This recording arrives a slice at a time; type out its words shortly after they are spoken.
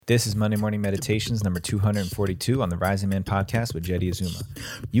This is Monday Morning Meditations number 242 on the Rising Man podcast with Jeddy Azuma.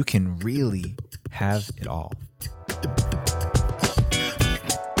 You can really have it all.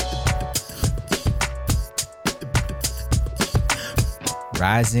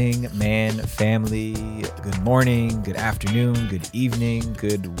 Rising Man family, good morning, good afternoon, good evening,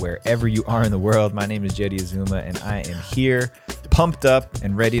 good wherever you are in the world. My name is Jeddy Azuma and I am here, pumped up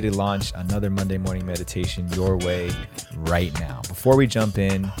and ready to launch another Monday Morning Meditation your way right now. Before we jump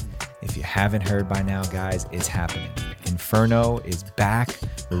in, if you haven't heard by now, guys, it's happening. Inferno is back.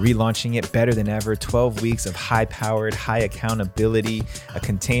 We're relaunching it better than ever. 12 weeks of high-powered, high accountability, a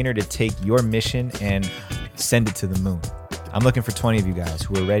container to take your mission and send it to the moon. I'm looking for 20 of you guys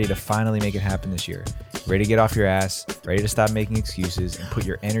who are ready to finally make it happen this year. Ready to get off your ass, ready to stop making excuses, and put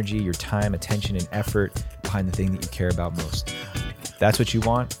your energy, your time, attention, and effort behind the thing that you care about most. If that's what you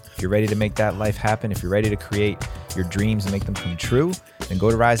want, if you're ready to make that life happen, if you're ready to create your dreams and make them come true, then go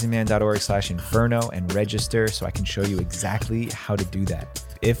to risingman.org/inferno and register so I can show you exactly how to do that.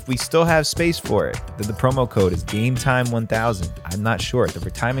 If we still have space for it, then the promo code is GameTime1000. I'm not sure. At the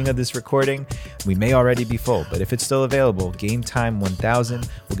timing of this recording, we may already be full, but if it's still available, GameTime1000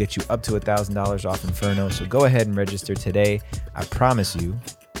 will get you up to $1,000 off Inferno. So go ahead and register today. I promise you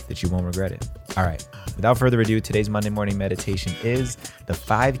that you won't regret it. All right. Without further ado, today's Monday Morning Meditation is the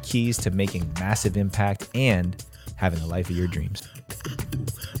 5 keys to making massive impact and having the life of your dreams.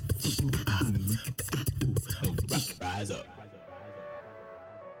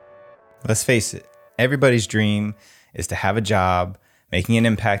 Let's face it, everybody's dream is to have a job, making an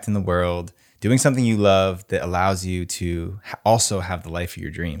impact in the world, doing something you love that allows you to also have the life of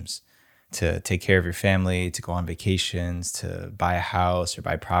your dreams, to take care of your family, to go on vacations, to buy a house or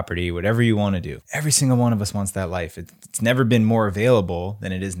buy property, whatever you want to do. Every single one of us wants that life. It's never been more available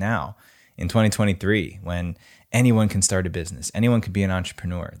than it is now in 2023, when anyone can start a business, anyone can be an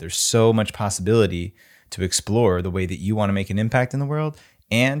entrepreneur. There's so much possibility to explore the way that you want to make an impact in the world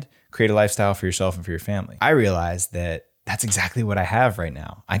and create a lifestyle for yourself and for your family. I realized that that's exactly what I have right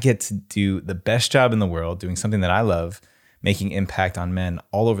now. I get to do the best job in the world, doing something that I love, making impact on men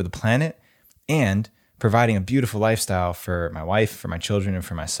all over the planet, and providing a beautiful lifestyle for my wife, for my children, and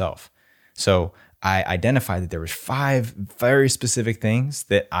for myself. So I identified that there was 5 very specific things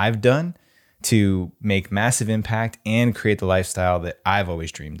that I've done to make massive impact and create the lifestyle that I've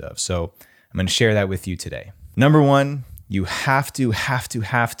always dreamed of. So I'm going to share that with you today. Number 1, you have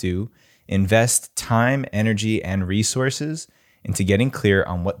to invest time, energy, and resources into getting clear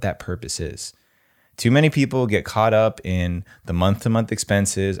on what that purpose is. Too many people get caught up in the month-to-month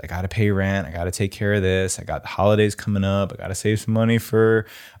expenses. I got to pay rent. I got to take care of this. I got the holidays coming up. I got to save some money for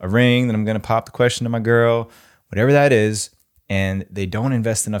a ring that I'm going to pop the question to my girl, whatever that is. And they don't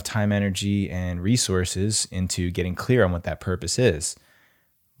invest enough time, energy, and resources into getting clear on what that purpose is.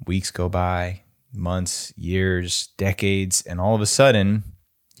 Weeks go by, months, years, decades, and all of a sudden,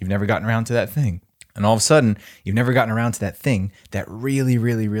 you've never gotten around to that thing. And all of a sudden, you've never gotten around to that thing that really,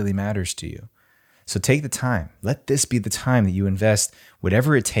 really, really matters to you. So take the time. Let this be the time that you invest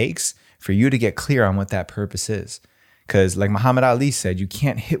whatever it takes for you to get clear on what that purpose is. Because like Muhammad Ali said, you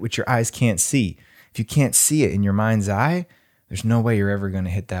can't hit what your eyes can't see. If you can't see it in your mind's eye, there's no way you're ever going to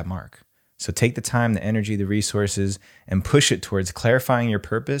hit that mark. So take the time, the energy, the resources, and push it towards clarifying your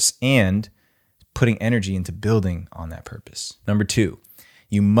purpose and putting energy into building on that purpose. Number 2,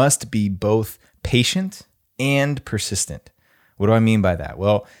 you must be both patient and persistent. What do I mean by that?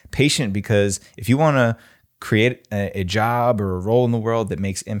 Well, patient because if you want to create a job or a role in the world that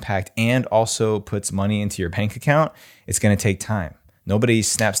makes impact and also puts money into your bank account, it's going to take time. Nobody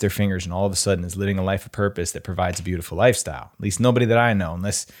snaps their fingers and all of a sudden is living a life of purpose that provides a beautiful lifestyle. At least nobody that I know,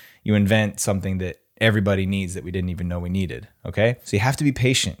 unless you invent something that everybody needs that we didn't even know we needed, okay? So you have to be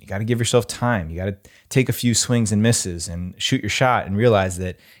patient. You got to give yourself time. You got to take a few swings and misses and shoot your shot and realize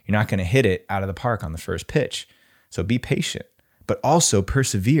that you're not going to hit it out of the park on the first pitch. So be patient, but also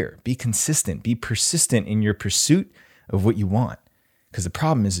persevere. Be consistent. Be persistent in your pursuit of what you want. Because the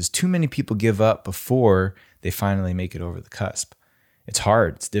problem is too many people give up before they finally make it over the cusp. It's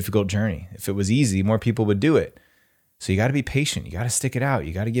hard. It's a difficult journey. If it was easy, more people would do it. So you got to be patient. You got to stick it out.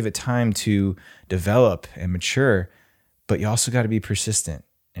 You got to give it time to develop and mature, but you also got to be persistent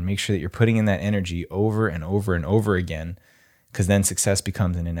and make sure that you're putting in that energy over and over and over again, because then success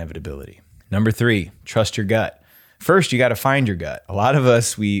becomes an inevitability. Number 3, trust your gut. First, you got to find your gut. A lot of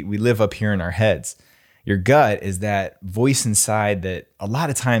us, we live up here in our heads. Your gut is that voice inside that a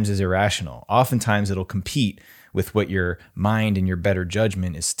lot of times is irrational. Oftentimes it'll compete with what your mind and your better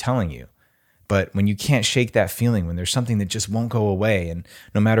judgment is telling you. But when you can't shake that feeling, when there's something that just won't go away, and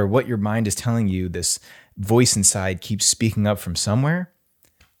no matter what your mind is telling you, this voice inside keeps speaking up from somewhere,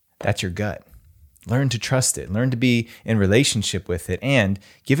 That's your gut. Learn to trust it. Learn to be in relationship with it and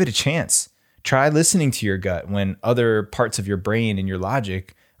give it a chance. Try listening to your gut when other parts of your brain and your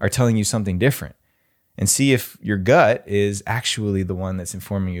logic are telling you something different, and see if your gut is actually the one that's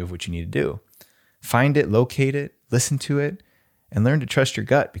informing you of what you need to do. Find it, locate it, listen to it, and learn to trust your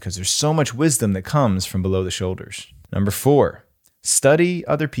gut, because there's so much wisdom that comes from below the shoulders. Number 4, study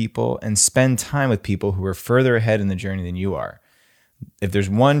other people and spend time with people who are further ahead in the journey than you are. If there's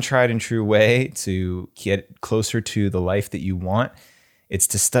one tried and true way to get closer to the life that you want, it's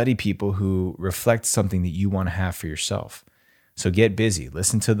to study people who reflect something that you want to have for yourself. So get busy,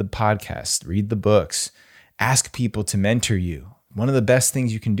 listen to the podcast, read the books, ask people to mentor you. One of the best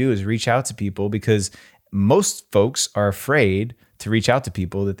things you can do is reach out to people, because most folks are afraid to reach out to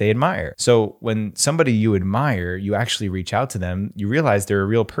people that they admire. So when somebody you admire, you actually reach out to them, you realize they're a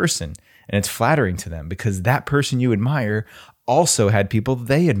real person, and it's flattering to them, because that person you admire also had people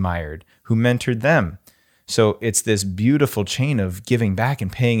they admired who mentored them. So it's this beautiful chain of giving back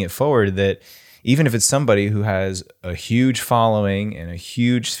and paying it forward, that even if it's somebody who has a huge following and a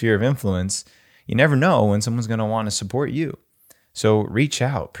huge sphere of influence, you never know when someone's going to want to support you. So reach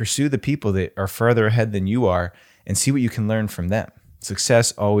out, pursue the people that are further ahead than you are, and see what you can learn from them.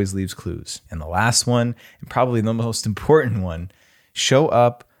 Success always leaves clues. And the last one, and probably the most important one, show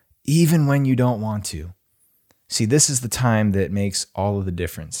up even when you don't want to. See, this is the time that makes all of the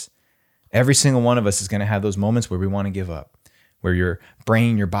difference. Every single one of us is going to have those moments where we want to give up, where your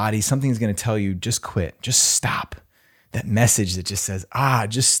brain, your body, something's going to tell you, just quit, just stop. That message that just says,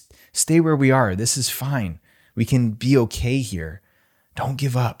 just stay where we are. This is fine. We can be okay here. Don't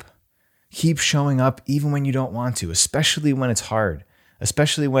give up. Keep showing up even when you don't want to, especially when it's hard,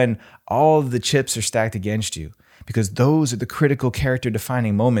 especially when all of the chips are stacked against you, because those are the critical character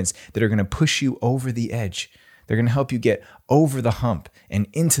defining moments that are going to push you over the edge. They're going to help you get over the hump and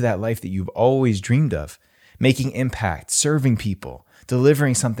into that life that you've always dreamed of, making impact, serving people,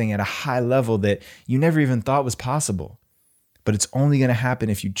 delivering something at a high level that you never even thought was possible. But it's only going to happen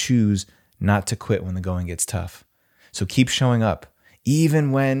if you choose not to quit when the going gets tough. So keep showing up.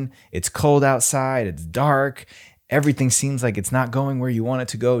 Even when it's cold outside, it's dark, everything seems like it's not going where you want it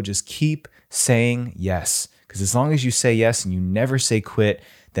to go, just keep saying yes. Because as long as you say yes and you never say quit,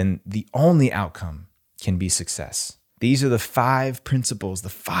 then the only outcome can be success. These are the 5 principles, the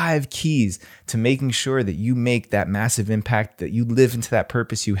 5 keys to making sure that you make that massive impact, that you live into that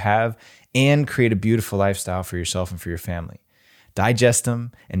purpose you have, and create a beautiful lifestyle for yourself and for your family. Digest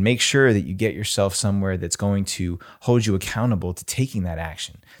them and make sure that you get yourself somewhere that's going to hold you accountable to taking that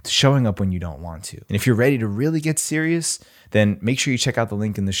action, to showing up when you don't want to. And if you're ready to really get serious, then make sure you check out the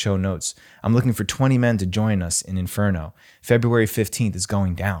link in the show notes. I'm looking for 20 men to join us in Inferno. February 15th is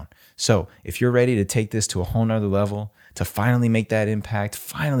going down. So if you're ready to take this to a whole nother level, to finally make that impact,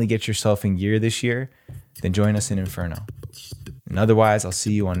 finally get yourself in gear this year, then join us in Inferno. And otherwise, I'll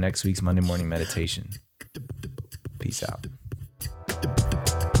see you on next week's Monday Morning Meditation. Peace out.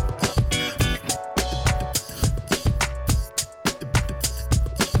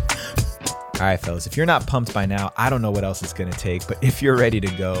 All right, fellas, if you're not pumped by now, I don't know what else it's going to take, but if you're ready to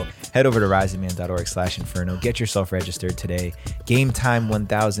go, head over to risingman.org/Inferno. Get yourself registered today. Game Time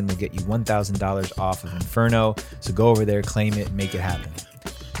 1000 will get you $1,000 off of Inferno. So go over there, claim it, and make it happen.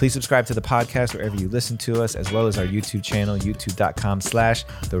 Please subscribe to the podcast wherever you listen to us, as well as our YouTube channel,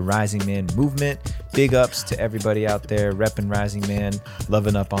 youtube.com/The Rising Man Movement. Big ups to everybody out there, repping Rising Man,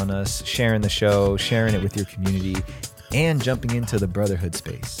 loving up on us, sharing the show, sharing it with your community, and jumping into the brotherhood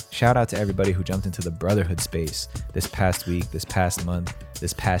space. Shout out to everybody who jumped into the brotherhood space this past week, this past month,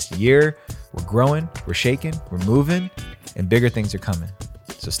 this past year. We're growing, we're shaking, we're moving, and bigger things are coming.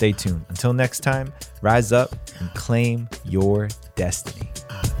 So stay tuned. Until next time, rise up and claim your destiny.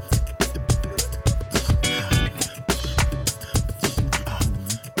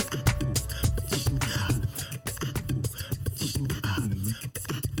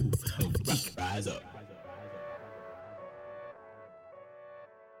 Rise up.